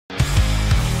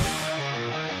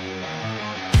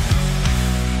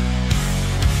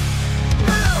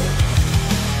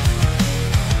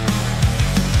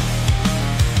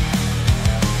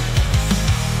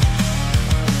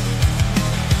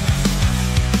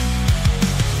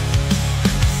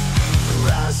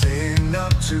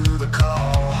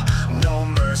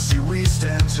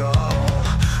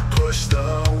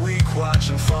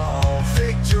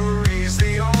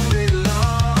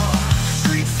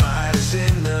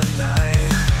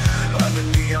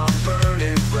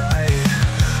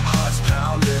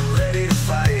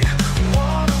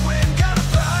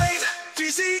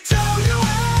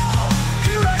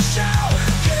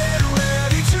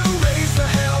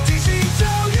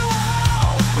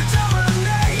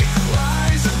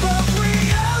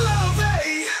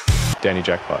Danny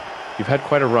Jackpot. You've had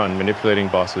quite a run manipulating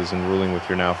bosses and ruling with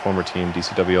your now former team,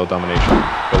 DCWL Domination.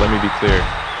 But let me be clear,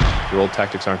 your old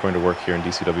tactics aren't going to work here in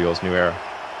DCWL's new era.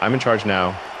 I'm in charge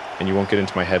now, and you won't get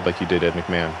into my head like you did Ed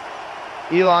McMahon.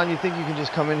 Elon, you think you can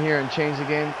just come in here and change the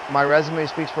game? My resume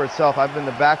speaks for itself. I've been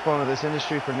the backbone of this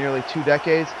industry for nearly 2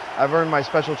 decades. I've earned my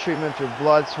special treatment through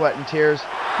blood, sweat, and tears.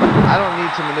 I don't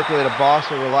need to manipulate a boss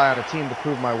or rely on a team to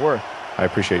prove my worth. I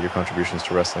appreciate your contributions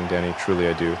to wrestling, Danny. Truly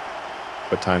I do.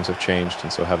 But times have changed,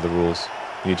 and so have the rules.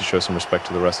 You need to show some respect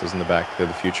to the wrestlers in the back. They're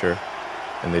the future,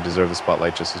 and they deserve the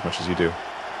spotlight just as much as you do.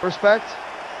 Respect?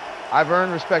 I've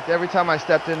earned respect every time I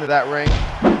stepped into that ring.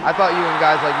 I thought you and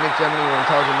guys like Nick Gemini were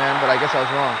intelligent men, but I guess I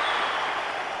was wrong.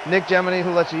 Nick Gemini,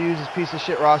 who lets you use his piece of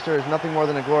shit roster, is nothing more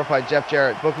than a glorified Jeff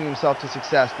Jarrett booking himself to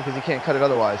success because he can't cut it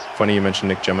otherwise. Funny you mentioned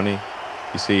Nick Gemini.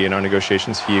 You see, in our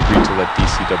negotiations, he agreed to let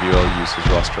DCWL use his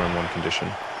roster on one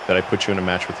condition, that I put you in a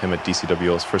match with him at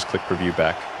DCWL's first click per view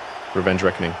back, Revenge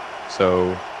Reckoning.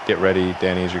 So get ready,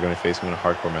 Danny, as you're going to face him in a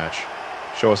hardcore match.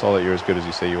 Show us all that you're as good as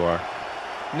you say you are.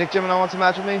 Nick Gemini wants a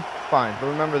match with me? Fine, but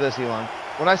remember this, Elon.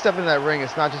 When I step into that ring,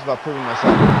 it's not just about proving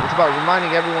myself. It's about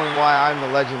reminding everyone why I'm the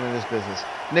legend in this business.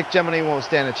 Nick Gemini won't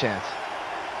stand a chance.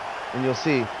 And you'll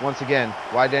see, once again,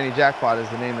 why Danny Jackpot is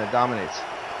the name that dominates.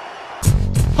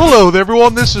 Hello there,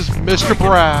 everyone. This is Mr.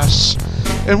 Brass.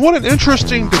 And what an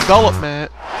interesting development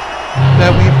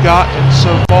that we've gotten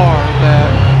so far,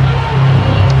 that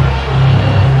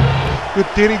with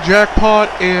Danny Jackpot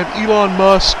and Elon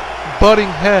Musk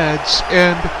butting heads,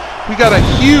 and we got a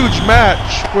huge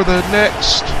match for the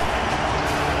next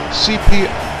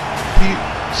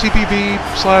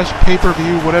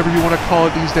CPV/pay-per-view, whatever you want to call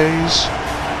it these days.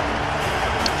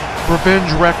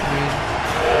 Revenge Reckoning.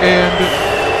 And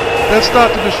that's not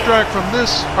to distract from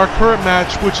this, our current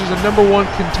match, which is a #1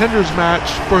 contenders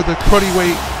match for the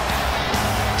Cruddyweight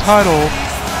title.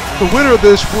 The winner of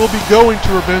this will be going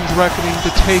to Revenge Reckoning to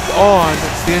take on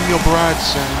Daniel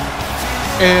Bradson.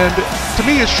 And to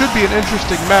me, it should be an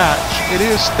interesting match. It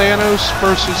is Thanos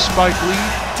versus Spike Lee,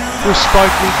 with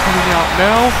Spike Lee coming out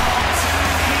now.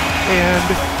 And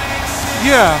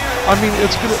yeah, I mean,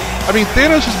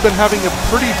 Thanos has been having a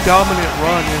pretty dominant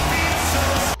run in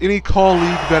any call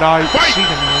league that I've seen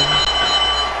him in.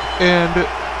 And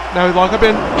now, like, I've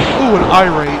been, ooh, an eye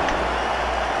rake.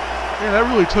 Man, that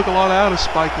really took a lot out of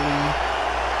Spike Lee.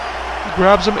 He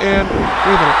grabs him and, wait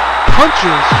a minute,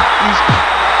 punches.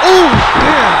 Oh,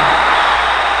 damn!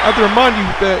 I have to remind you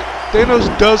that Thanos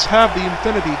does have the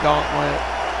Infinity Gauntlet.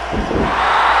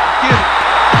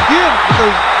 Again, the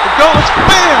gauntlets,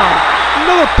 bam!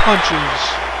 Another punches.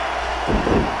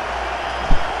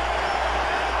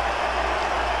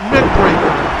 Neck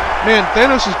breaker. Man,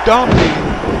 Thanos is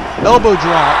dominating. Elbow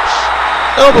drops.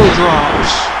 Elbow drops.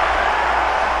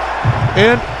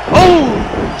 And, oh!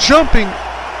 Jumping,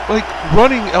 like,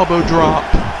 running elbow drop.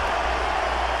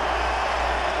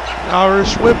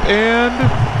 Irish whip and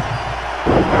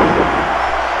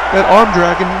that arm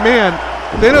drag. And man,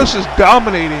 Thanos is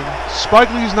dominating. Spike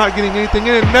Lee's not getting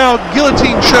anything in. And now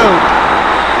guillotine choke.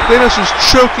 Thanos is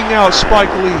choking out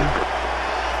Spike Lee.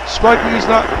 Spike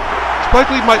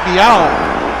Lee might be out.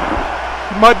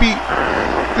 He might be.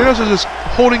 Thanos is just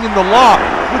holding in the lock.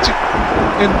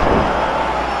 And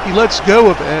he lets go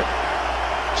of it.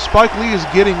 Spike Lee is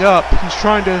getting up. He's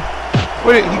trying to.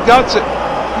 Wait, he got it.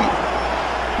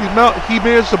 He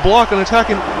managed to block an attack,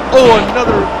 and oh,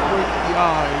 another right to the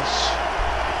eyes.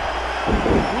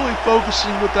 Really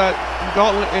focusing with that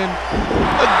gauntlet, and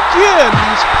again,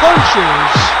 these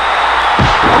punches.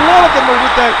 A lot of them are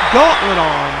with that gauntlet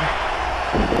on.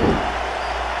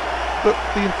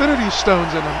 The Infinity Stones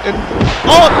in them, and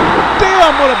oh,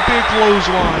 damn, what a big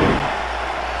clothesline.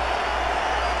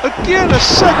 Again, a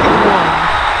second one.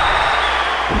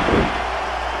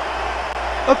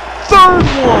 A third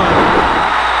one.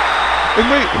 And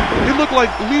wait, it looked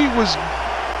like Lee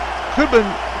could have been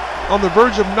on the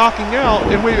verge of knocking out.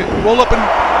 And wait, roll up and,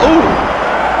 oh!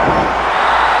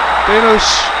 Thanos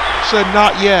said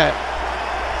not yet.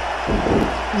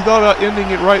 He thought about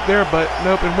ending it right there, but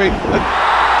nope. And wait,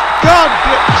 God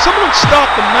damn, someone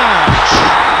stop the match.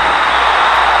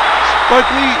 Spike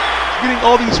Lee getting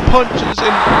all these punches,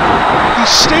 and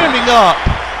he's standing up.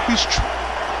 He's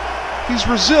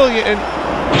resilient, and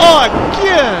oh,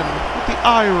 again with the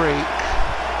eye rake.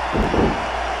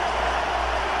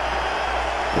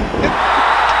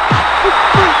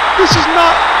 This is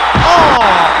not. Oh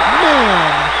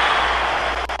man!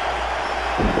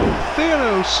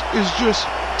 Thanos is just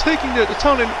taking it to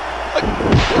town, and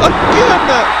again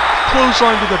that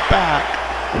clothesline to the back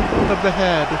of the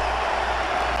head.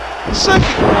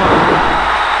 Second one.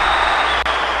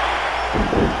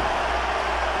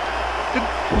 And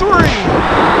 3.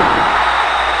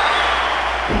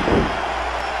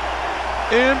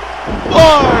 And 5.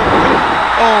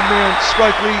 Oh man,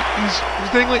 Spike Lee, he's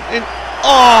dangling, and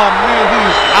oh man, he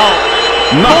is out.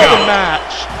 For the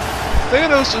match.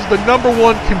 Thanos is the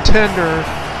 #1 contender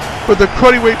for the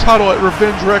Cruddyweight title at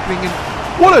Revenge Reckoning, and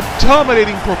what a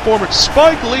dominating performance.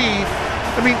 Spike Lee,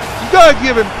 I mean, you gotta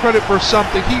give him credit for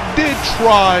something. He did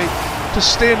try to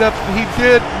stand up, and he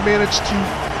did manage to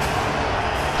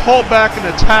call back an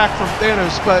attack from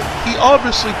Thanos, but he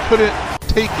obviously couldn't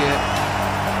take it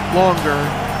longer.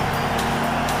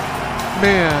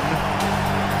 Man,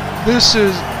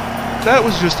 that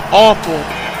was just awful.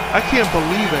 I can't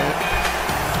believe it.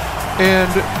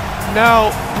 And now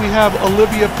we have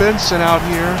Olivia Benson out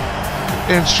here,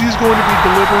 and she's going to be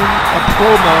delivering a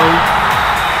promo,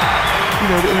 you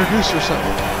know, to introduce herself.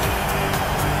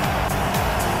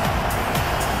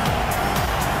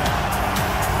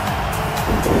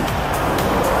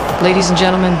 Ladies and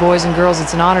gentlemen, boys and girls,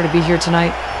 it's an honor to be here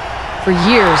tonight. For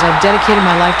years, I've dedicated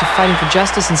my life to fighting for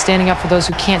justice and standing up for those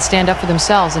who can't stand up for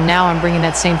themselves, and now I'm bringing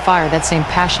that same fire, that same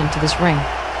passion to this ring.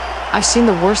 I've seen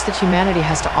the worst that humanity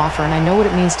has to offer, and I know what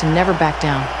it means to never back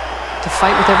down, to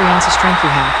fight with every ounce of strength you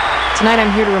have. Tonight,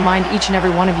 I'm here to remind each and every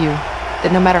one of you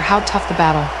that no matter how tough the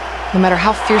battle, no matter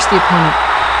how fierce the opponent,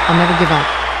 I'll never give up.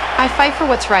 I fight for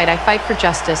what's right, I fight for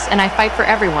justice, and I fight for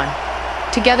everyone.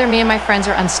 Together, me and my friends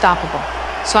are unstoppable.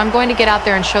 So I'm going to get out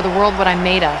there and show the world what I'm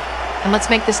made of. And let's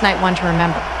make this night one to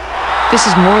remember. This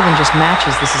is more than just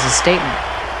matches, this is a statement.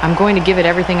 I'm going to give it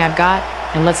everything I've got,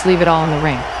 and let's leave it all in the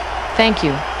ring. Thank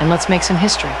you, and let's make some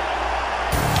history.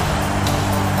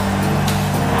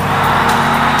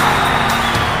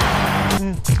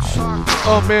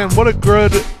 Oh man, what a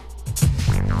good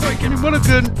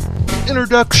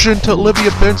introduction to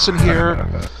Olivia Benson here.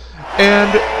 And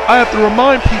I have to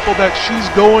remind people that she's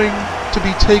going to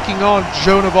be taking on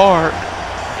Joan of Arc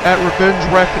at Revenge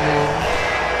Reckoning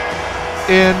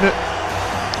in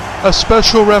a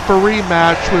special referee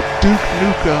match with Duke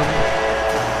Nukem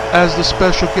as the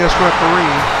special guest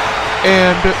referee.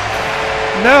 And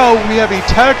now we have a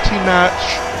tag team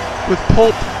match with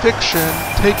Pulp Fiction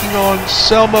taking on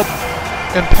Selma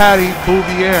and Patty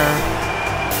Bouvier.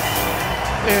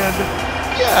 And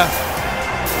yeah,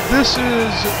 this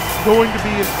is going to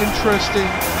be an interesting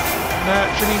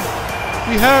match. I mean,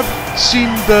 we have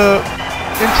seen the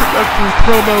introductory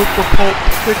promo for Pulp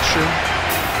Fiction,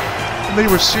 and they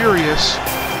were serious.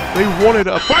 They wanted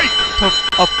a fight,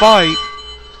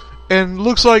 and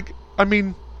looks like, I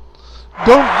mean,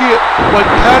 don't get, like,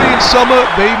 Patty and Selma,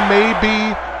 they may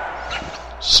be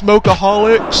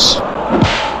smokeaholics,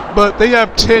 but they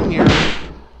have tenure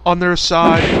on their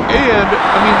side, and,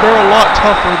 I mean, they're a lot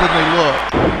tougher than they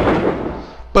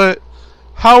look. But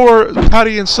how are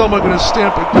Patty and Selma going to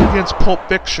stand up against Pulp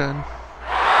Fiction?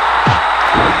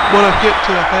 What a hit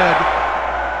to the head.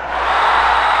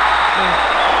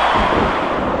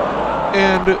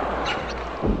 And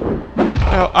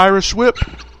now Irish whip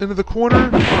into the corner.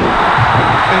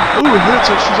 And ooh, it hits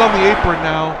it. She's on the apron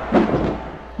now.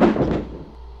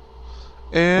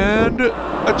 And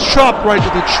a chop right to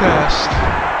the chest.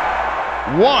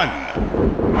 1.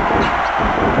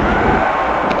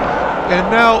 And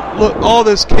now, look, all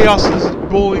this chaos is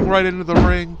rolling right into the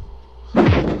ring.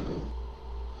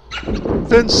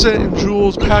 Vincent and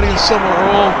Jules, Patty and Selma are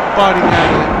all fighting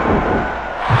at it.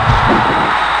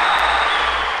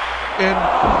 And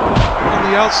on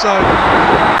the outside,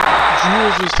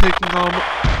 Jules is taking on them.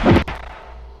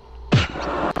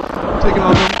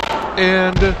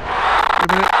 And wait a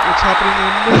minute, what's happening in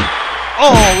the minute?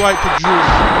 Oh, right to Jules.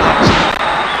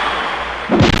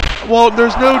 Well,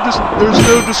 there's no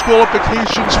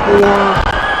disqualifications for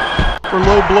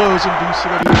low blows in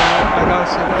DCWL. I gotta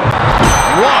say that.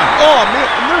 1. Oh man,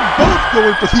 and they're both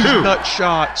going for these nut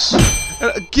shots.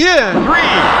 And again,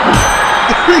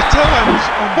 3 times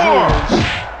on 4 Jules.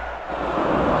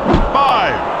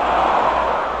 5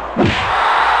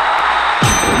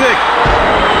 6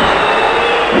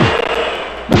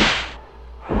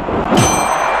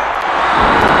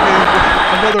 And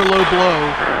another low blow.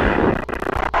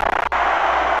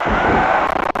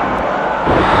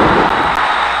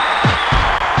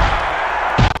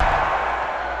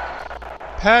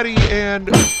 Patty and...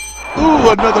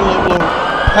 Ooh, another low blow.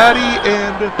 Patty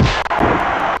and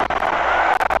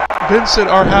Vincent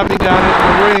are having at it in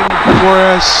the ring,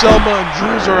 whereas Selma and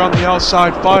Jules are on the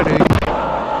outside fighting.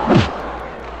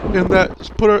 And that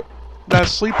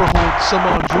sleeper hold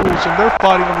Selma and Jules, and they're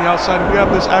fighting on the outside. And we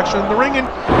have this action in the ring, and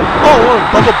oh, what a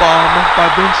bubble bomb by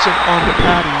Vincent onto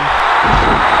Patty.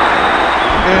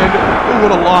 And ooh,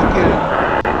 what a lock in.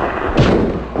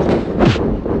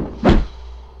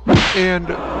 And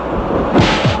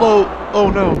low,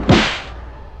 oh no.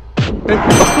 And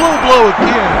low blow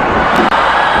again.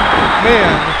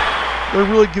 Man, they're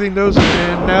really getting those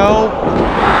in. Now,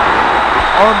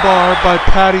 armbar by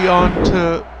Patty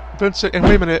onto Vincent. And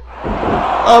wait a minute.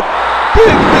 A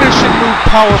big finishing move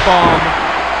powerbomb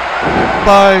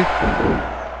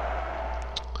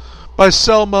by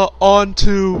Selma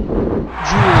onto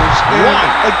Jules. And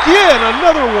again,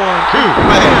 another one.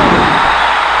 Man.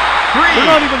 They're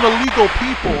not even the legal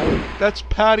people. That's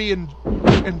Patty and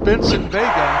Vincent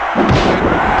Vega. And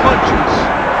punches.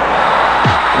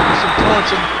 And some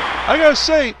taunts. And I gotta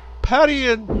say, Patty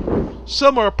and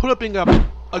Selma are putting up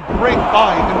a great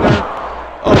fight, and they're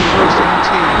reversing the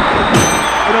team.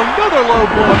 And another low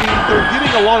blow. I mean, they're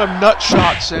getting a lot of nut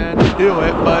shots in to do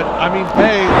it, but I mean,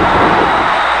 hey,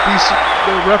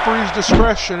 the referee's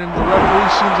discretion, and the referee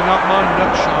seems to not mind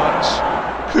nut shots.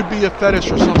 Could be a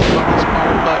fetish or something on his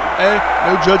part, but hey,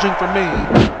 no judging from me.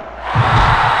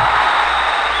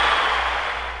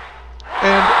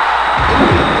 And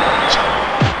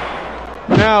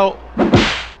now,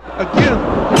 again,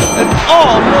 an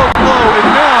low blow, and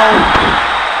now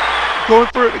going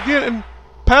for it again, and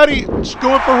Patty's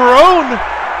going for her own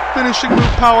finishing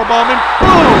move powerbomb, and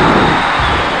boom!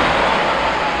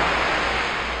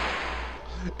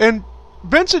 And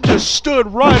Vincent just stood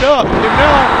right up, and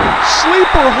now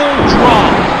sleeper hold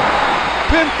drop.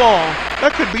 Pinfall.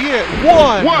 That could be it.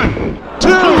 One, two,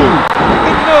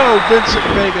 and no, Vincent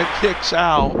Vega kicks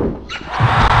out.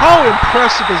 How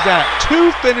impressive is that?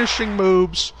 2 finishing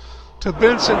moves to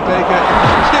Vincent Vega, and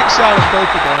he kicks out of both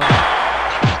of them.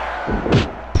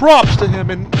 Props to him,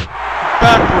 and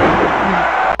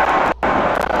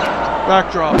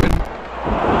backdrop, and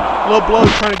low blow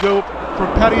trying to go for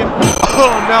Patty, and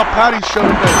now Patty's showing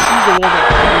that she's the one that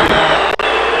can do that.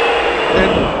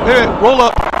 And roll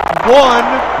up. 1,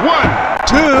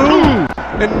 2,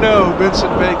 and no,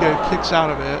 Vincent Vega kicks out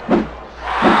of it.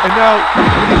 And now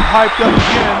getting hyped up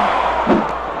again.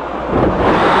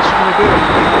 What's she gonna do?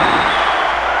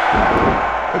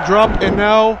 A drop, and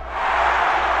now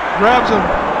grabs him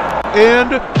and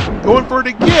going for it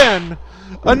again.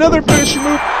 Another finishing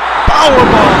move,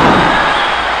 powerbomb.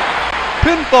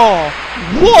 Pinfall.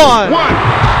 1,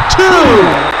 2,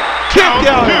 kick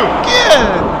out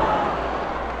again.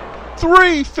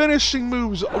 3 finishing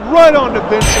moves right onto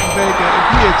Vincent Vega,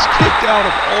 and he gets kicked out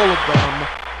of all of them.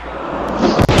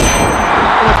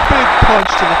 And a big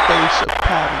punch to the face of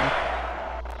Patty.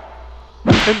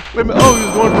 And he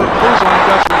was going for a clothesline,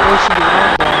 that's reversing the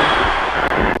armbar.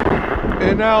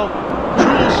 And now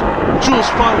Jules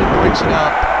finally breaks it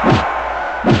up.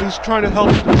 He's trying to help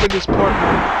defend his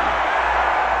partner.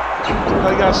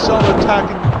 I got Selma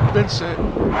attacking Vincent.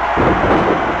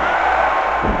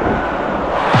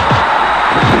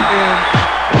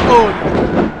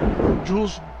 And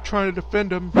Jules trying to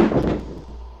defend him.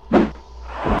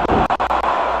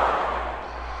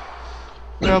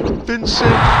 Now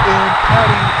Vincent and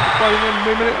Patty fighting in a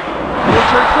minute.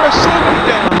 Military press, slamming him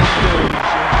down.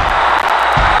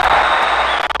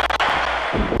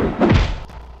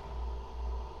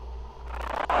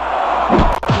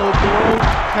 Low blow,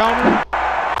 counter.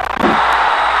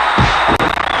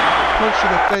 Punch to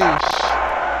the face.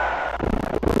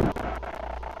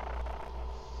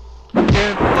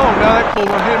 Now that close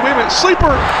on him. Wait a minute,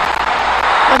 sleeper!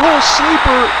 That whole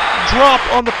sleeper drop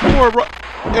on the floor,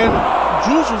 and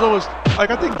Jules was almost, I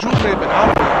think Jules may have been out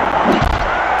of it.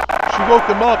 She woke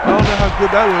him up. I don't know how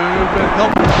good that would have been. It would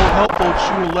have been more helpful if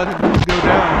she would have let him go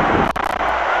down.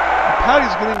 And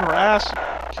Patty's getting her ass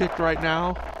kicked right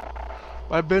now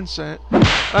by Vincent.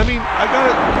 I mean, I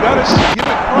gotta give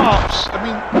it props. I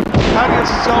mean, Patty and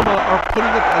Selma are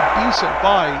putting up a decent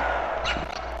fight.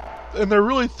 And they're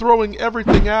really throwing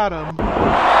everything at him.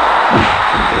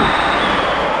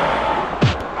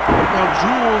 Now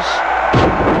Jules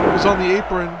was on the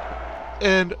apron,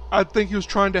 and I think he was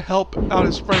trying to help out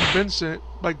his friend Vincent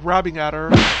by grabbing at her.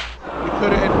 He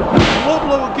could have, and low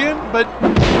blow again, but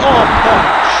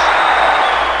punch.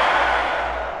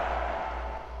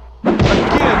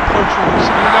 Again punching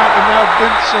him, and now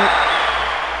Vincent,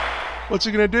 what's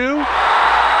he gonna do?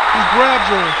 He grabs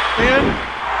her, and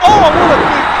what a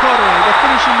big cutter, the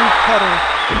finishing move cutter.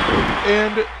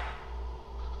 And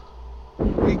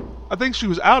I think she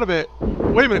was out of it.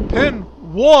 Wait a minute, pin.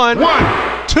 1, 2,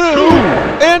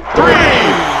 and 3.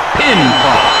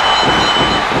 Pinfall.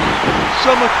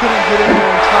 Selma couldn't get in there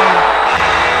in time.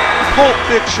 Pulp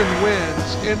Fiction wins.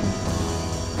 And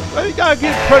you gotta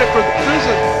give credit for there's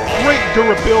a great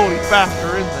durability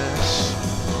factor in this.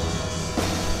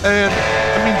 And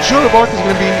I mean, Joan of Arc is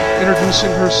going to be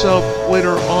introducing herself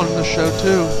later on in the show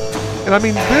too. And I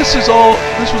mean, this was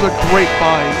a great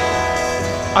fight.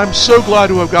 I'm so glad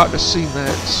to have gotten to see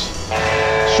this.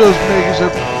 Shows Mega's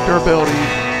durability.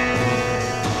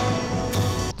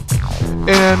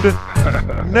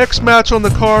 And next match on the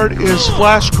card is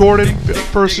Flash Gordon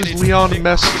versus Lionel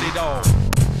Messi.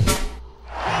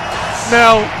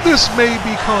 Now, this may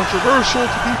be controversial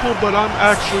to people, but I'm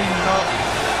actually not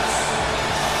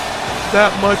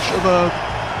that much of a...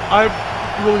 I've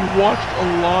really watched a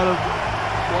lot of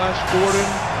Flash Gordon,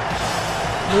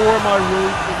 nor am I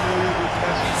really familiar with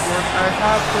Messi's work. I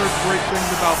have heard great things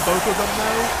about both of them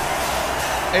though,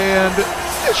 and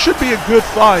it should be a good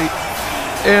fight.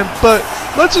 But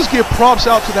let's just give props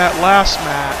out to that last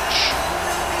match,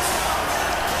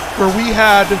 where we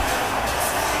had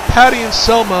Patty and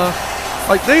Selma,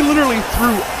 like they literally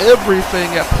threw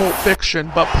everything at Pulp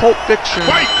Fiction, but Pulp Fiction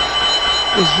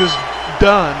was just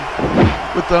done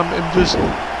with them and just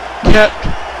kept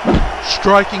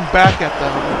striking back at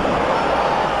them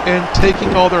and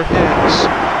taking all their hits.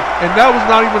 And that was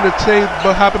not even to say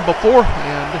what happened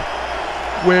beforehand,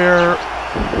 where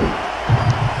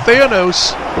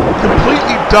Thanos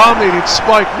completely dominated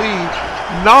Spike Lee,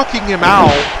 knocking him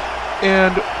out.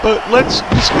 But let's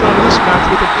just get on to this match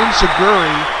with an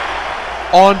Insiguri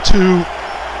onto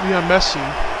Messi.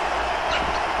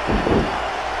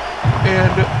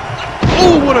 And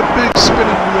oh, what a big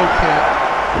spinning wheel kick.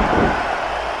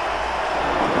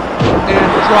 And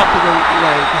drop to the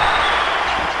leg.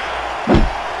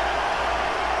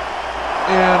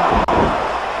 And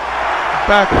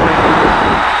backbreaker.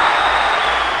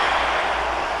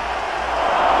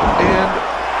 And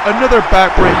another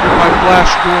backbreaker by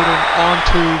Flash Gordon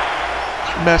onto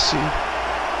Messi.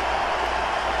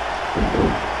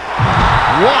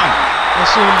 One. I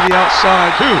see him to the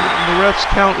outside. 2. And the ref's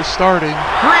count is starting.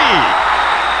 3,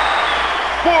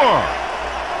 4,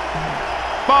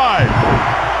 5.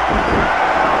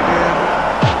 And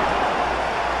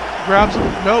grabs him.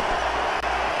 Nope.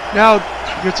 Now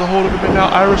gets a hold of him, and now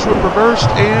Irish Whip reversed,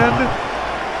 and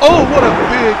oh, what a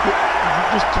big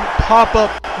just pop-up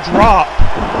drop.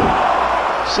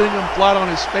 Sitting him flat on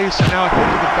his face, and now a hit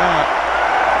to the back.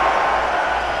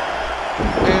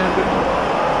 And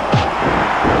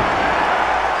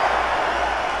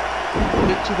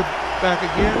hit to the back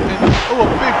again, and oh, a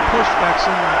big pushback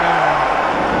sending him down.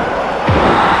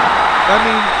 I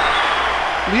mean,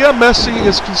 Lionel Messi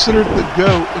is considered the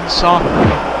GOAT in soccer.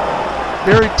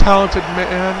 Very talented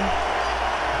man.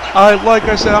 Like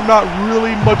I said, I'm not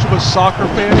really much of a soccer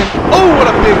fan. And oh, what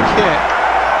a big kick!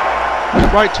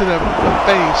 Right to the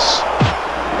face.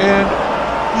 And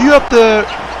you have to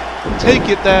take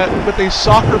it that with a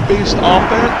soccer-based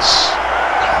offense,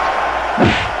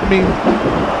 I mean,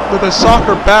 with a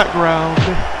soccer background,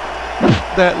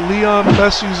 that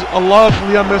a lot of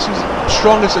Lionel Messi's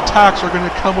strongest attacks are going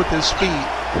to come with his feet.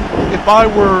 If I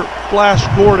were Flash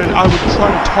Gordon, I would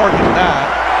try to target that.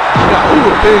 Now,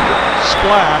 ooh, a big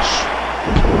splash.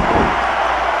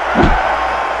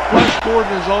 Flash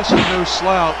Gordon is also no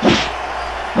slouch,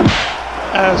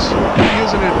 as he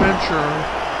is an adventurer.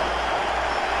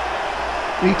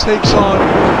 He takes on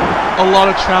a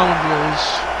lot of challenges.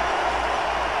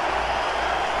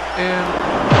 And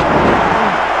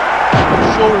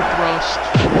shoulder thrust.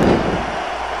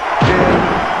 And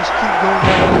just keep going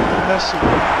down with Messi.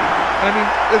 I mean,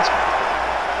 it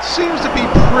seems to be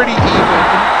pretty even.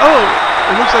 And, oh,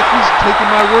 it looks like he's taking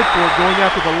my word for it, going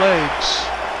after the legs.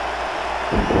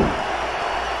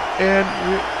 And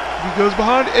he goes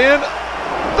behind and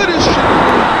finishing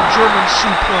German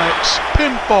suplex.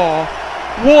 Pinfall.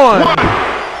 1,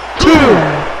 2,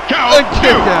 and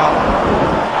kick out.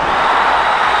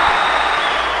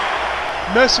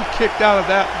 Messi kicked out of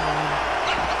that one.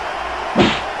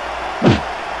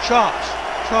 Chops,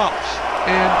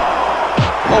 and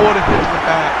oh, what a hit to the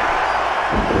back.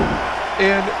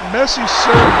 And Messi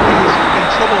certainly is in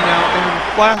trouble now, and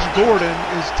Flash Gordon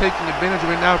is taking advantage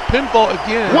of it. Now pinfall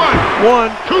again.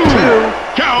 1, 2,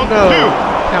 count no, 2.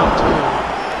 Count 2.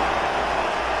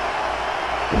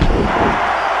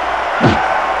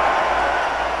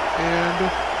 And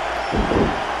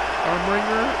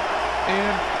armringer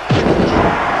and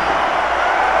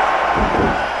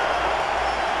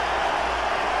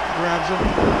grabs him in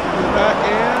the back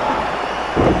and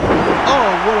oh,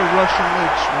 what a Russian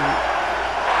leg sweep.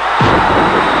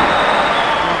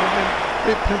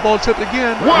 Big pinball attempt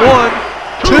again. 1,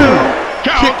 2,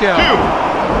 kick out. 2.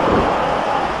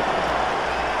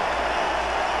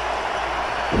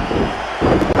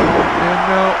 And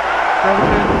now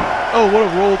grabbing in. Oh, what a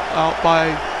roll out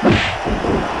by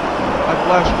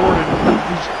Flash Gordon.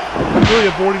 He's really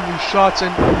avoiding these shots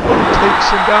and takes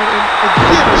him down, and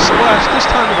again a splash, this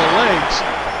time to the legs.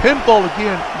 Pinfall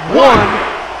again. 1,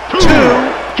 2,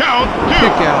 Count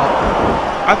kick out.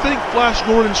 I think Flash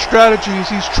Gordon's strategy is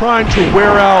he's trying to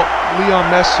wear out Leon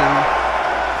Messi,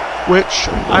 which,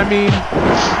 I mean,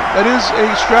 that is a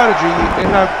strategy,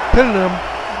 and I've pinned him.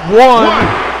 1,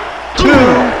 2,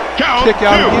 kick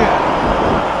out again.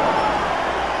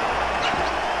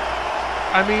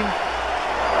 I mean,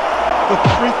 the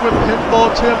frequent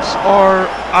pinfall attempts are,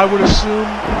 I would assume,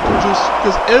 just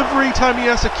because every time he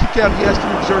has to kick out, he has to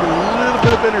exert a little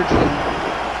bit of energy.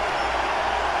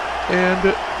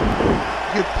 And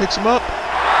he picks him up,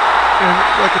 and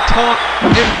like a taunt,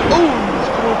 and oh, he's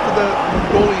going for the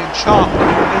Mongolian chop, and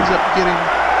it ends up getting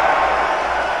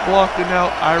blocked and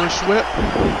out. Irish whip.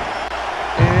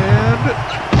 And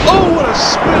oh, what a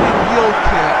spinning heel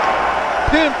kick.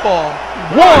 Pinfall.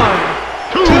 1,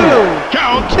 2,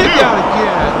 kick out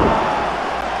again.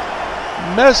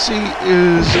 Messi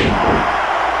is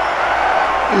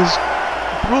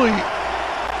really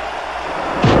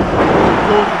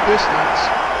going the distance.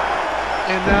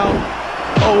 And now,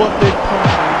 oh, what big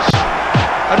punches.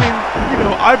 I mean, you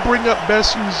know, I bring up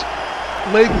Messi's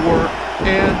leg work,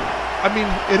 and I mean,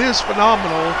 it is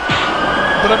phenomenal.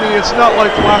 But I mean, it's not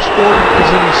like Flash Gordon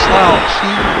is any slouch.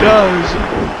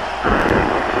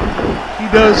 He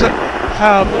does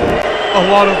have a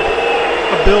lot of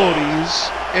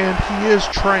abilities, and he is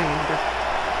trained.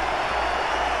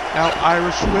 Now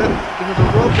Irish whip into the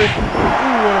rope, and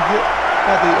ooh, what a hit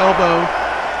at the elbow.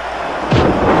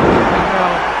 And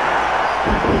now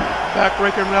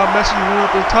backbreaker. Now Messi went up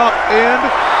to the top, and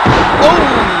oh,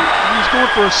 he's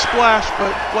going for a splash, but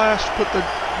Flash put the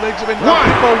legs of it.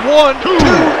 1, 2,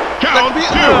 count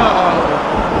two.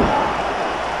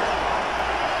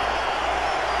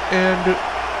 And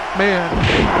man,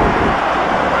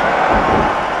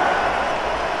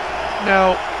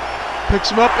 now picks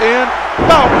him up and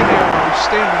Falcon Arrow,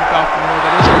 standing Falcon Arrow,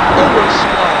 that is over a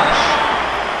splash.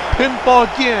 Pinfall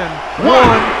again. 1,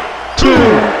 2,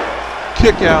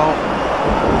 kick out.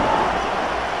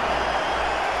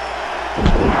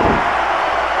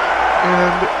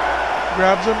 And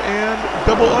grabs him and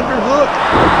double underhook.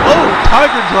 Oh,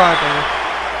 Tiger Driver.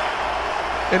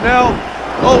 And now,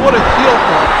 oh, what a heel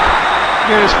hook.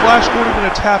 Man, is Flash Gordon going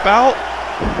to tap out?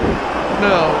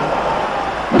 No.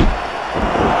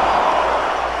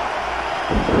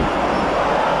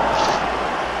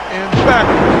 And back.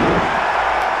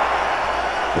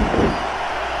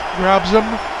 Grabs him.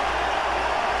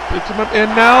 Picks him up. And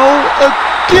now,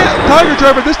 again, Tiger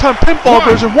Driver, this time pinfall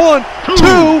version. 1,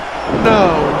 2,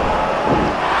 no.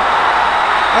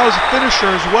 That was a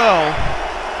finisher as well.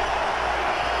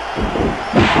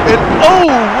 And oh,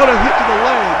 what a hit to the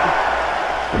leg.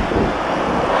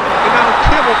 And now a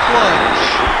camel clutch.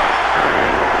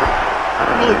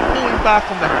 Really pulling back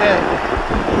on the head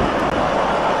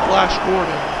of Flash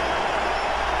Gordon.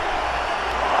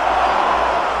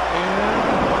 And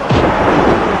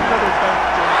another back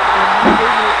jump.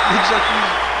 And looks like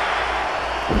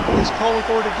he's calling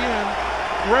for it again.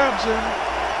 Grabs him.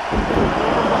 Over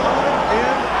behind.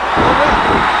 And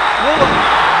oh wait.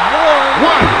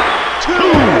 1, 2,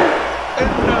 and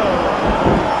no.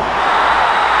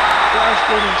 Flash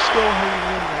Gordon still hanging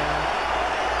in there.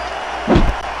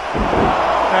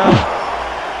 Now,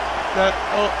 that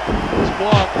was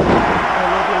blocked. I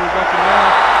love where we got to now.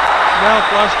 Now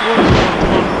Flash Gordon's going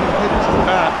to hit to the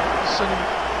back, sending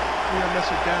Leon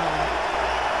Messi down.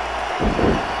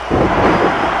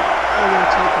 Oh, what a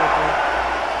takeover.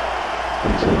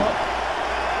 Picks him up.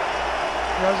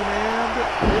 Grabs him and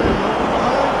over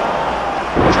behind.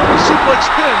 German suplex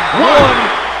pin.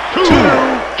 1, 2,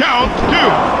 count 2.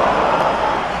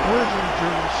 Bridging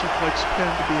German suplex pin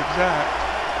to be exact.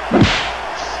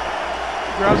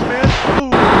 Grabs a man.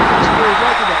 Ooh,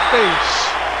 right to the face.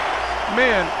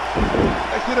 Man,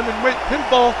 I hit him in weight.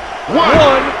 Pinfall. 1,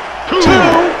 2,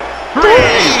 3.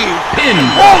 Pin.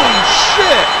 Holy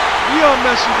shit! Leon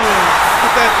Messi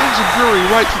with that enziguri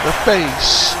right to the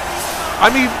face. I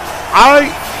mean,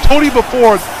 I told you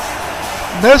before,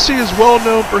 Messi is well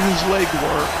known for his leg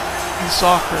work in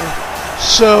soccer,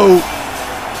 so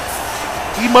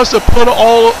he must have put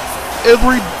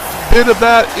every bit of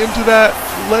that into that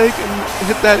leg and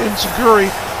hit that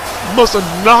enziguri. Must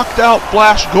have knocked out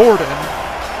Flash Gordon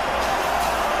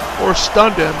or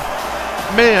stunned him.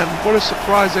 Man, what a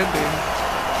surprise ending!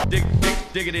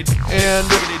 And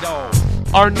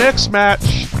our next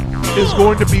match is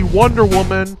going to be Wonder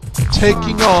Woman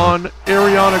taking on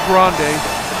Ariana Grande.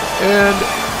 And,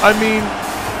 I mean,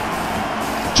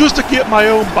 just to get my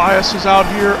own biases out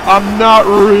here, I'm not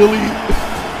really...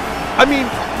 I mean,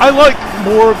 I like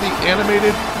more of the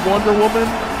animated Wonder Woman.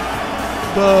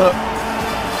 The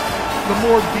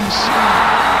more DC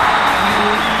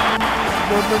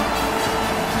Wonder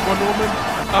Woman.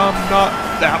 I'm not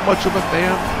that much of a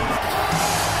fan.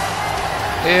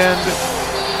 And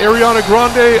Ariana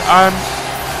Grande,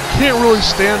 can't really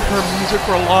stand her music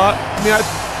for a lot. I mean,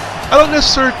 I don't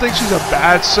necessarily think she's a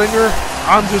bad singer.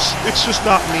 It's just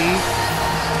not me.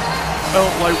 I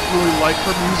don't really like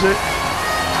her music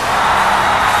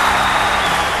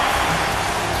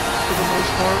for the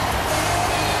most part.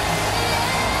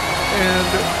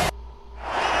 And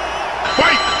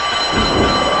fight!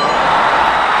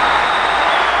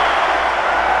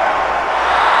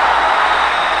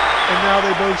 And now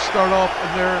they both start off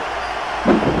and they're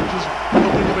just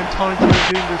opening up and taunting each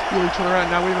other, getting to feel each other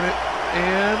out. Now wait a minute.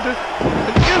 And an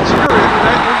insecurity, and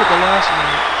that ended the last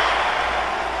match.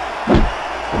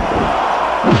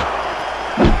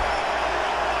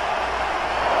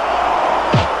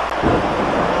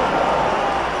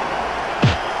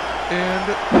 And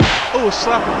oh, a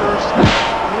slap reverse. And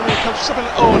then it comes something.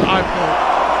 Oh, an eye poke.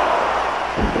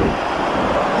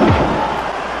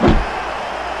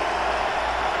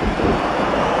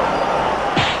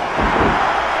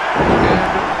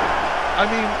 I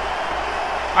mean,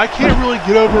 I can't really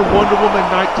get over Wonder Woman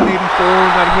 1984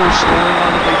 and that whole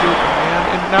storyline that they do with the man.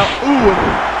 And now, ooh,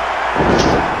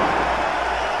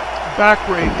 back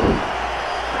rake.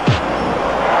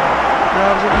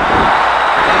 Grabs him.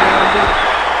 And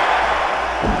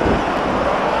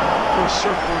a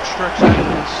surfboard stretch that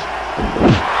is.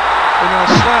 And now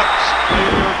slaps. And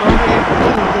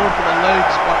they're going for the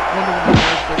legs, but Wonder Woman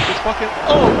does, but it's fucking,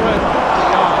 oh, right to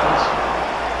the eyes.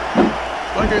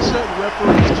 Like I said,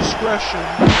 referee's discretion.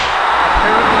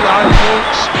 Apparently eye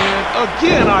pokes, and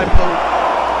again eye poke.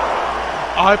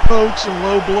 Eye pokes and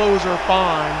low blows are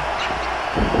fine.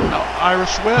 Now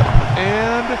Irish whip,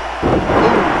 and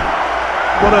ooh,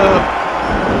 what a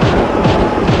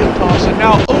hip toss. And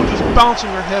now just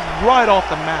bouncing her head right off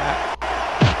the mat.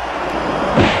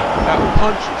 That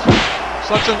punches.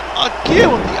 Selecting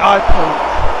again with the eye poke.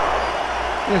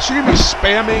 Yeah, she's gonna be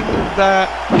spamming that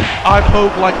eye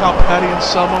poke like how Patty and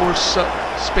Selma were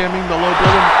spamming the low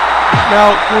blow. And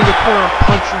now going to the corner and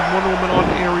punching Wonder Woman on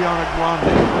Ariana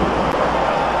Grande.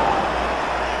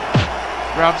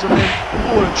 Grabs him in,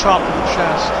 and a chop to the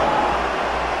chest.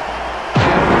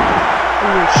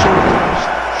 And shoulder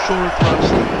thrust. Shoulder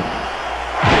thrust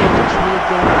really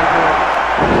going right there.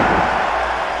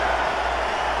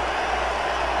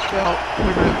 Now,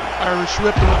 wait a minute. Irish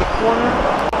whip into the corner.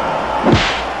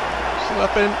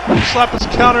 Slap is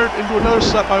countered into another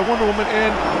slap by Wonder Woman,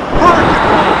 and Hurricane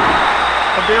Run,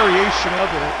 a variation of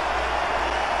it.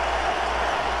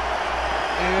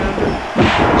 And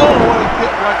what a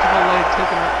hit right to the leg,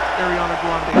 taking Ariana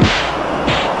Grande down.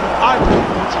 Eye poke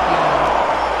once again.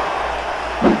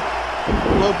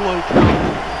 Low blow counter.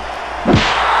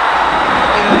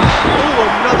 And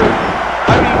another.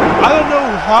 I mean, I don't know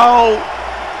how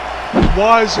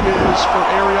wise it is for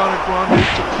Ariana Grande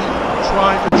to keep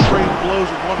trying to trade blows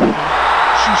with Wonder Woman.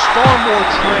 She's far more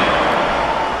trained,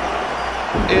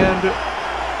 and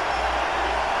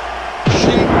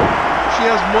she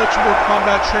has much more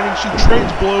combat training. She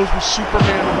trades blows with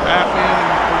Superman and Batman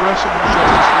and the rest of the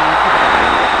Justice League.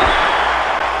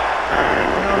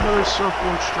 Now another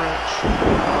surfboard stretch.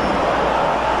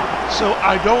 So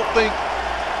I don't think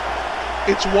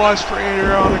it's wise for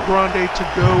Ariana Grande to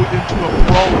go into a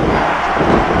brawl match.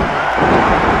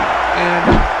 And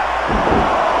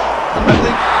I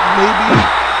think maybe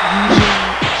using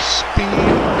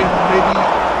speed and maybe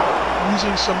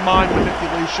using some mind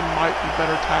manipulation might be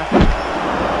better tactic.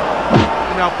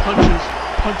 And now punches,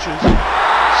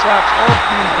 slaps all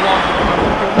being blocked.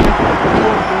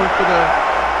 Going for the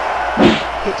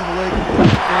hit to the leg.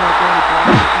 Ariana Grande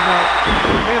blocks it. And now,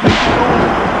 man, they keep going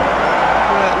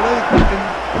for that leg. And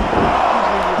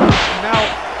now,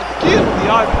 again with the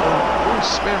eye poke, really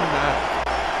spamming that.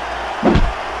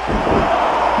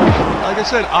 Like I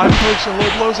said, eye pokes and low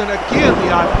blows, and again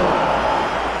the eye poke.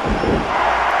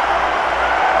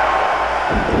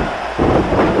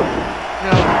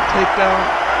 Now, takedown,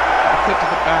 hit to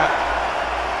the back.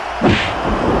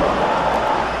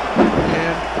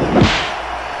 And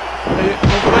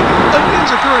again,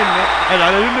 securing it. And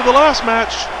I into the last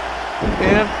match.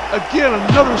 And again,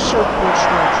 another surfboard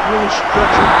stretch, really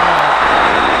stretching it out.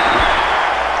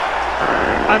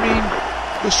 I mean,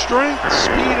 the strength,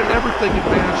 speed, and everything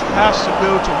advantage has to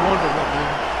go to Wonder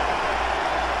Woman.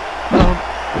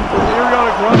 With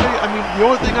Ariana Grande, I mean, the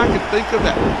only thing I could think of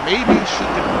that maybe she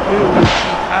could do is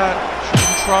she can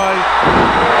try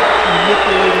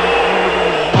manipulating Wonder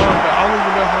Woman's mind, but I don't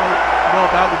even know how well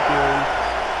that would do.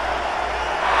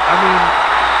 I mean,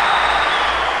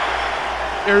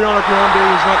 Ariana Grande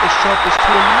is not the sharpest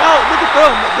tool. Now, look at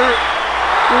them.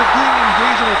 they're getting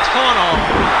engaged in a taunt-off.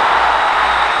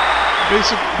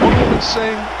 Basically, one woman's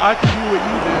saying, I can do what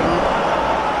you do,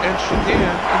 and she can,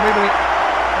 and maybe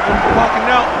they're blocking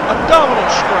out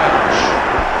abdominal stretch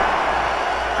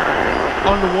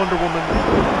on the Wonder Woman.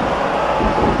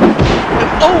 And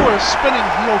a spinning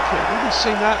heel kick. We've been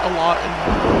seeing that a lot in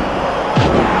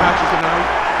matches tonight.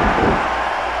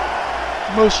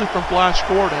 Mostly from Flash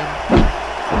Gordon.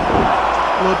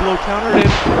 Low blow countered in.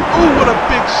 Ooh, what a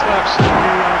big slap slam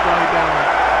Ariana Grande down.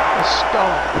 A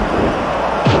stomp.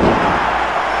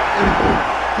 And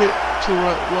hit to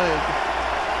her leg.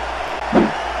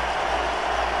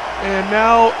 And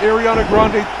now Ariana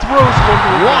Grande throws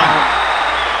Wonder Woman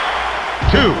out.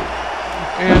 2.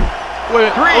 And wait,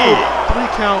 3. 3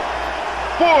 count.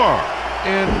 4.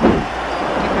 And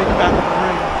he make it back in the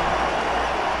ring.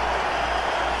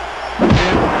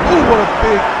 And ooh, what a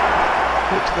big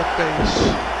hit to the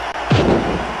face.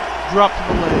 Drop to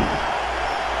the leg.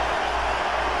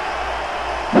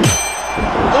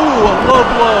 Ooh, a low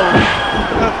blow.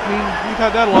 I mean, we've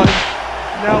had that a lot.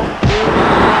 Now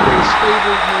Ariana is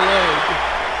favoring her leg.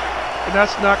 And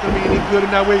that's not going to be any good.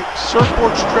 And now wait,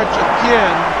 surfboard stretch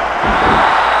again.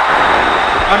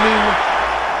 I mean,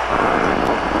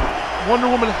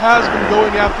 Wonder Woman has been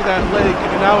going after that leg,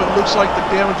 and now it looks like the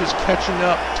damage is catching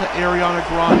up to Ariana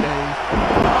Grande.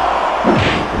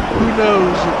 Who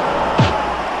knows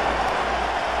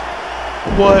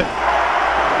what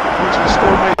is in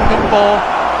store? Made pinfall.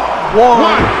 1,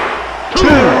 2.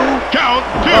 Count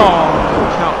 2. Oh,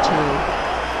 count 2.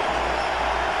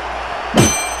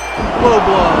 Low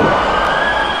blow.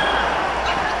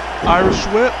 Irish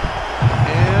whip.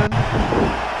 And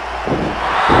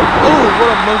oh, what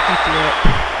a monkey flip.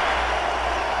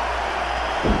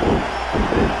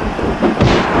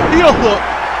 Heel hook.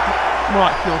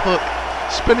 Not heel hook.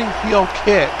 Spinning heel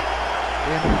kick.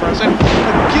 And pressing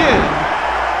again.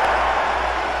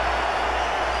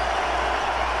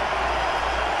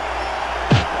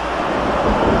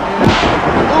 And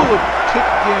oh, kick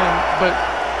again, but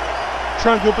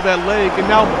trying to go for that leg, and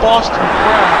now Boston Crab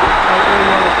by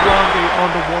Ariana Grande on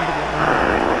the Wonder Woman.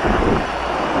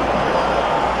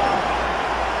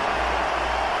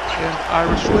 And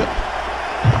Irish whip.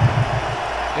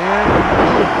 And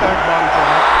back body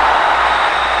drop.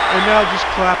 And now just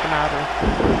clapping at her.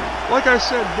 Like I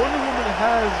said, Wonder Woman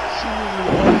has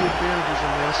seemingly all the advantages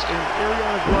in this, and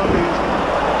Ariana Grande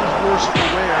is worse for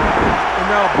wear. And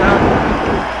now back.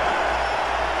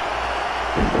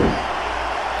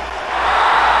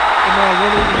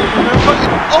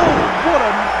 Oh, what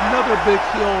another big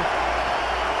heel,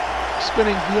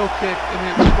 spinning heel kick, and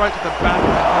it's right to the back of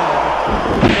the head.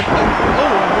 And oh,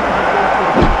 I think we're going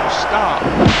for the stop.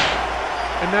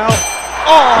 And now,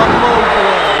 oh, low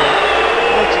blow.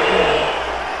 Once again.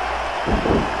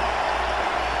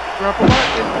 Grapple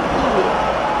right, and ooh,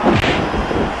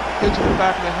 hit to the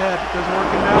back of the head. Doesn't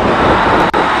work now.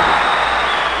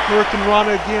 Hurricane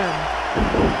Rana again.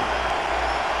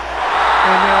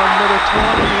 And now another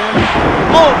taunt, and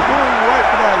oh, going right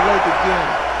for that leg again.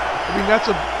 I mean, that's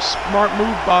a smart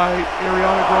move by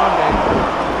Ariana Grande.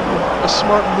 A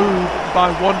smart move by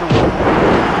Wonder Woman.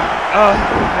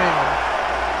 Man,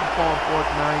 I'm falling for it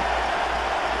tonight.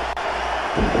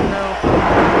 Now,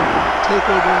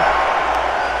 takeover.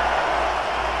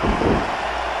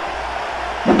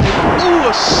 Ooh,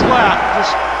 a slap,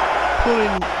 just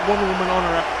putting Wonder Woman on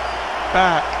her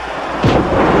back.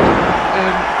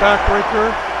 And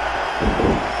backbreaker.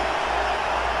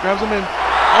 Grabs him in.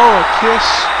 Oh, a kiss.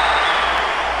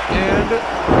 And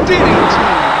DDT.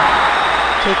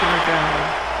 Taking her down.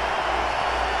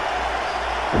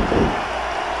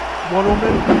 Wonder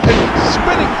Woman. And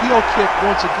spinning heel kick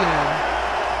once again.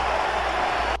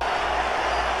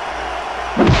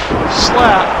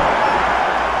 Slap.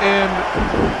 And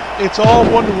it's all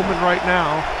Wonder Woman right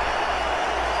now.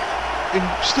 And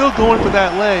still going for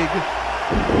that leg.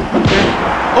 And,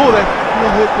 oh, that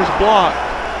heel hook was blocked.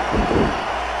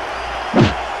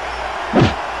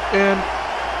 And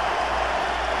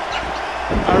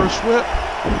Irish whip.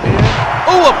 And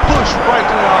oh, a push right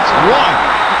to the outside. 1.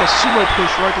 Like a sumo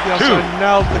push right to the outside. 2.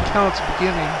 Now the count's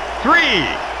beginning. 3.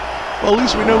 Well, at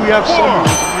least we know we have 4. some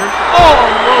moves in here. Oh,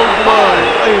 low blow.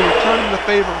 Hey, turning the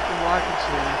favor from what I can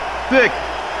see. 6.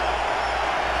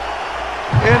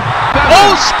 And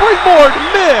oh, springboard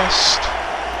missed.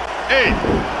 8.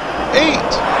 8.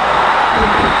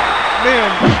 And, man,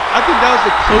 I think that was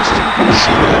the closest we can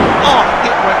see that. Oh,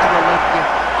 hit right to the leg again.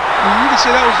 I mean, you can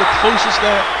say that was the closest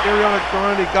that Ariana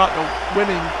Grande got to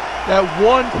winning. That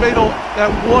one fatal, that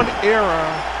one era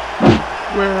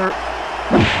where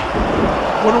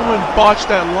Wonder Woman botched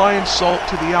that lion salt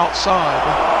to the outside.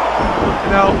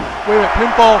 And now, wait a minute,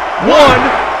 pinfall. 1,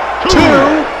 2,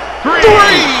 3!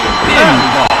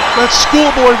 That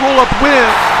schoolboy roll-up win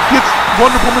gets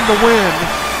Wonder Woman the win.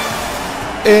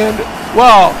 And,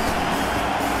 wow.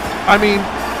 I mean,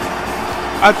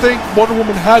 I think Wonder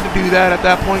Woman had to do that at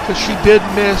that point because she did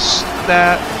miss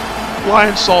that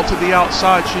lion salt to the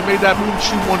outside. She made that move.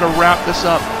 She wanted to wrap this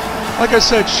up. Like I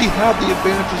said, she had the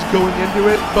advantages going into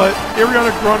it, but Ariana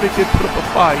Grande did put up a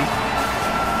fight.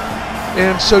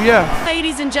 And so, yeah.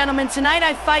 Ladies and gentlemen, tonight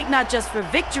I fight not just for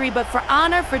victory, but for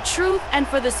honor, for truth, and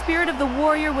for the spirit of the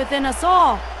warrior within us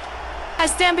all. I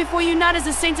stand before you not as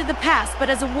a saint of the past, but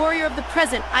as a warrior of the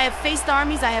present. I have faced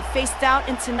armies, I have faced doubt,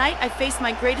 and tonight I face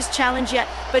my greatest challenge yet.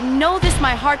 But know this,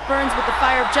 my heart burns with the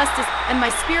fire of justice, and my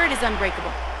spirit is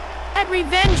unbreakable. At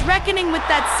revenge, reckoning with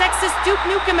that sexist Duke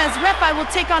Nukem as rep, I will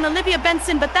take on Olivia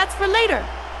Benson, but that's for later.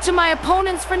 To my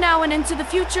opponents for now and into the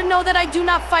future, know that I do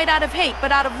not fight out of hate,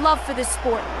 but out of love for this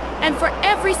sport. And for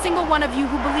every single one of you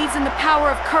who believes in the power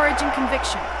of courage and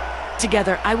conviction.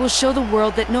 Together, I will show the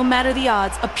world that no matter the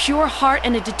odds, a pure heart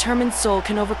and a determined soul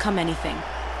can overcome anything.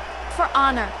 For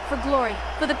honor, for glory,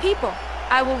 for the people,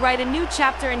 I will write a new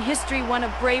chapter in history, one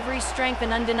of bravery, strength,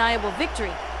 and undeniable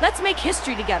victory. Let's make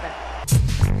history together.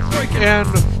 And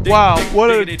wow, what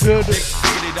a good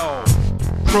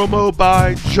promo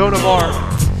by Joan of Arc.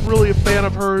 Really a fan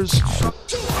of hers. It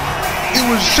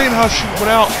was a shame how she went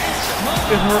out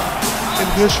in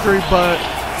history, but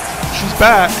she's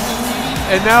back.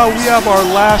 And now we have our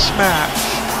last match.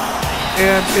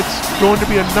 And it's going to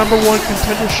be a #1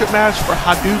 contendership match for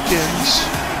Hadouken's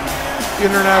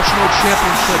International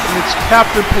Championship. And it's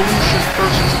Captain Pollution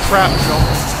versus Trap Jaw.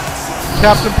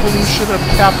 Captain Pollution of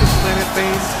Captain Planet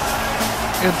fame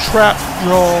and Trap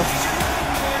Jaw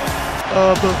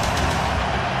of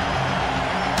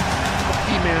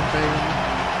He-Man fame.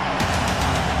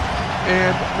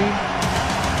 And I mean,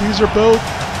 these are both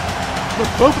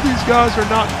of these guys are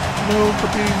not known for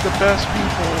being the best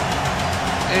people,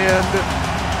 and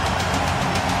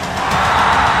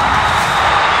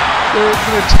they're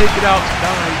going to take it out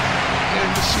tonight and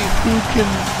to see who can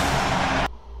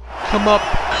come up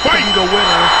to be the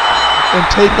winner and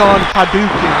take on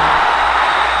Hadouken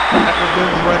at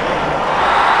Revenge Reckoning.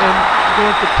 And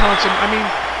going for constant, I mean,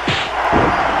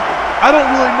 I don't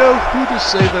really know who to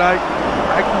say that I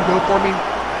can go for. I mean,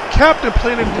 Captain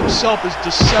Planet himself is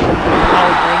deceptively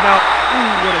powerful, and now,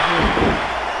 ooh, what a hit.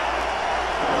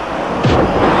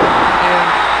 And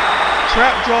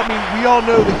Trap Jaw, I mean, we all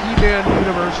know the He-Man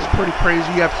universe is pretty crazy.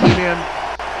 You have He-Man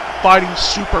fighting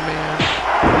Superman,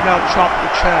 and now chop the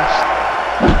chest.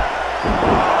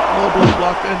 No blood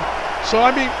block, and so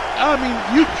I mean,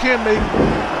 you can make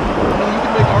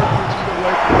arguments either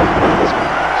way for these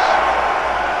guys.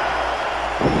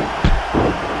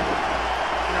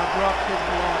 Now drop kick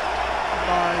block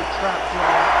by Trap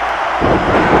Jaw.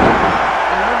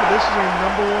 And remember, this is a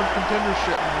 #1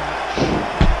 contendership match.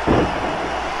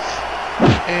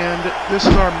 And this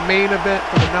is our main event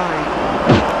for the night.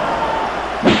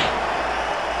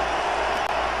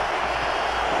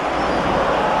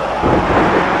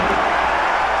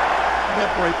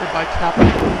 Breaker by Captain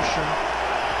Pollution.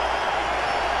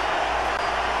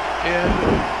 And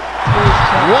throws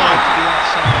Trap Jaw to the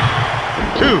outside.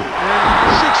 2,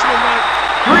 And 6 1 night.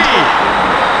 3,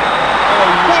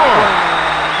 4.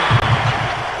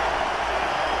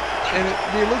 And it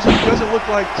doesn't look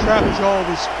like Trap Jaw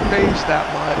was phased that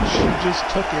much. He just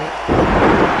took it.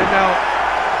 And now,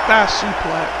 fast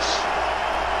suplex.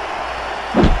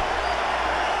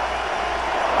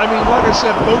 I mean, like I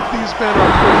said, both these men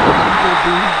are pretty evil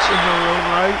dudes in their own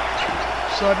right.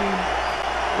 So, I mean,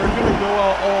 they're going to go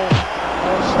out all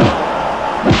stuff.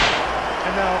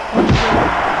 And now, punch in.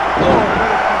 Oh,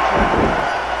 another punch in.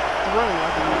 Throw, I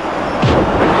believe.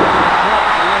 Drop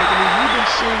the leg. I mean, we've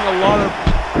been seeing a lot of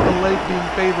the leg being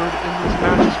favored in these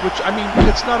matches, which, I mean,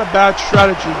 it's not a bad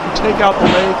strategy. You take out the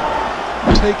leg,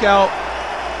 you take out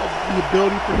the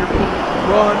ability for your opponent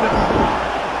to run,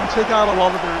 you take out a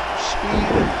lot of their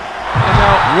speed, and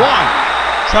now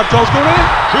Trap Jaw's going in.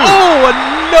 2. Oh,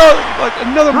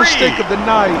 another mistake of the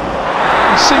night.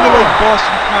 And single leg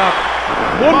Boston Crab.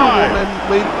 Wonder Woman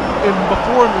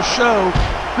before in the show,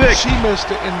 6. she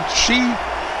missed it, and she,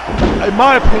 in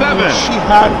my opinion, 7. she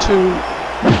had to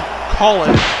call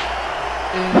it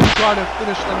and try to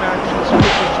finish the match as quick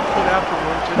as she could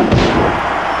afterwards.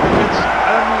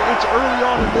 And it's early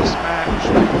on in this match.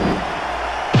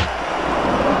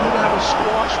 A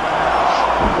squash match,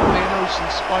 Thanos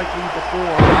and Spike Lee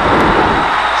before.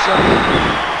 So,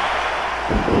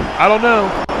 I don't know.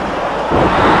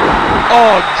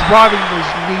 Oh, driving his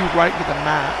knee right into the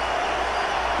mat.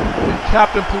 And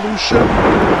Captain Pollution.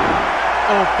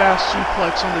 Oh, fast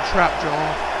suplex on the trap jaw.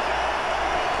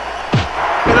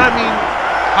 And I mean,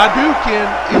 Hadouken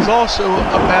is also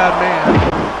a bad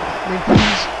man. I mean,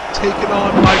 he's taken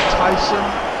on Mike Tyson.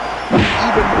 He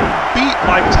even beat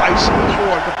Mike Tyson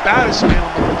before, the baddest man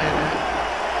on the planet.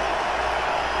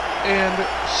 And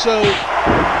so,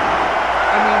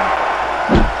 I mean,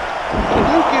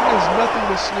 Hadouken is nothing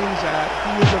to sneeze at.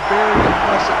 He is a very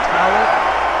impressive talent.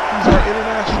 He's our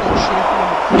international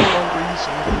champion for a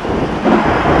reason.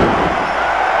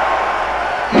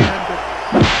 And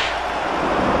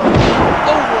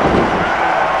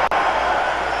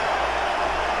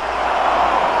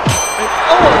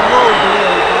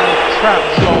trap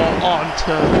jaw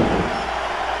onto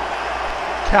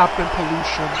Captain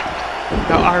Pollution.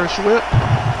 Now Irish whip.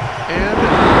 And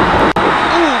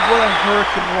ooh, what a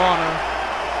Hurricane Rana.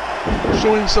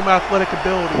 Showing some athletic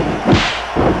ability.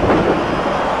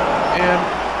 And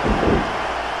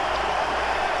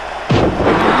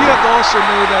we have to also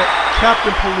know that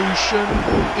Captain Pollution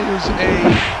is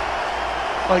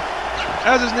like,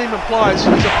 as his name implies,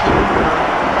 he's a polluter.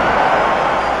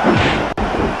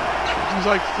 He's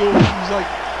like full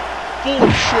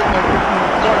of shit, like,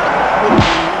 literally,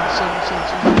 in some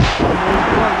senses. He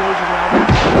kind of goes around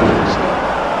and stuff,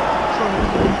 trying to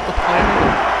pollute the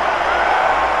planet.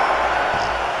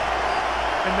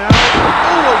 And now,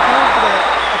 oh, we're going for that.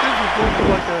 I think we're going for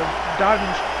like a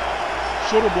diving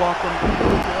shoulder block on the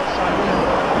outside in.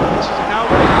 This is an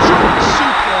outright German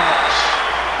suplex.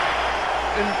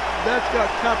 And that's got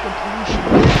Captain Pollution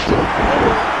dazed and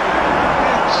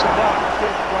big savant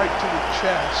kick right to the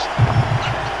chest.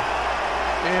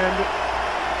 And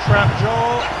trap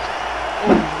jaw.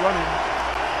 Oh, he's running.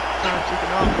 Trying to take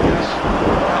him out, I guess.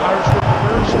 Now Irish whip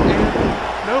reversed and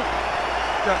nope.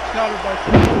 Got countered by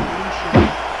Captain Pollution.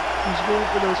 He's going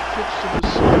for those kicks to the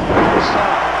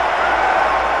side.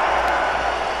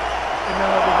 And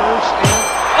now reverse and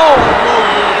oh no,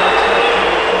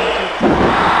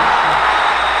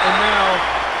 and now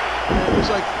it looks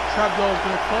like Trap Jaw is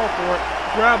gonna call for it.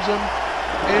 Grabs him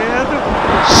and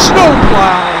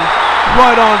snowplow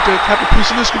right onto Captain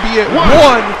Pollution. This could be it.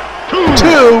 One, two,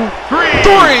 three.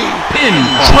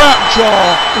 Trap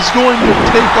Jaw is going to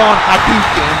take on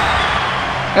Hadouken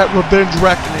at Revenge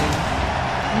Reckoning.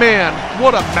 Man,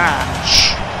 what a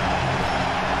match.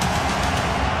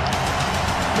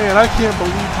 Man, I can't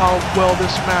believe how well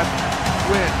this match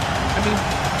went. I mean,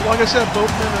 like I said,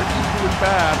 both men are equally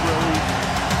bad, really.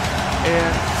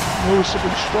 And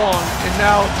noticeably strong. And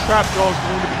now Trap Jaw is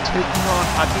going to be taking on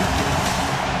Hadouken.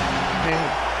 Man.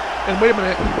 And wait a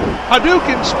minute.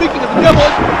 Hadouken, speaking of the devil,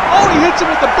 oh, he hits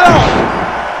him with the belt.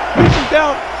 Hits him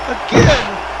down again.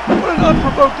 What an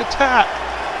unprovoked attack.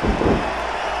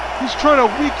 He's trying to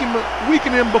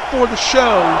weaken him before the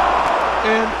show.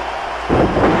 And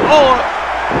oh,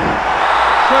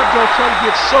 Trap Jaw trying to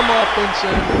get some offense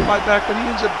in and fight back, but he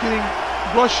ends up getting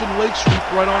Russian leg sweep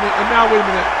right on it. And now wait a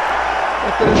minute.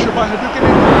 That finisher by Hadouken.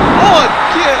 Oh,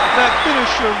 again, that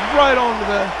finisher right on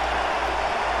the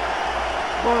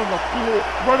floor,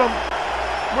 right on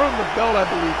the belt, I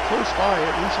believe, close by,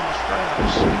 at least in the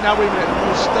straps. And now wait a minute,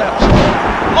 those steps.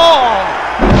 Oh,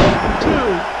 2,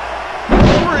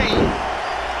 3,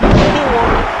 4,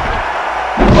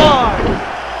 5,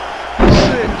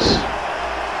 6.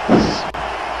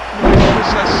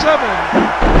 This has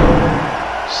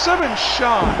 7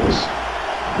 shots.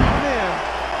 Man,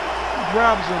 he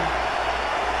grabs him.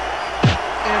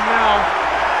 And now,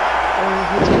 oh, he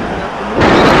hits him.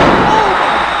 Oh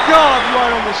my God,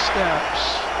 right on the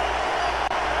steps.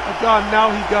 Oh God,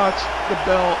 now he got the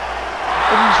belt.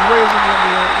 And he's raising him in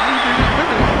the air.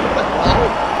 What the hell?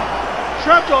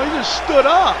 Trap Jaw, he just stood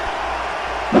up.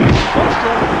 Punched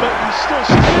him, but he's still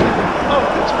standing. Oh,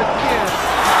 hits him again.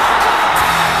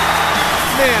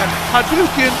 Man,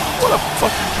 Hadouken, what a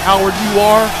fucking coward you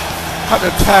are. How to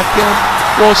attack him.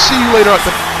 Well, see you later at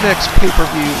the next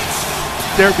pay-per-view.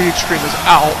 Derby Extreme is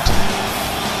out.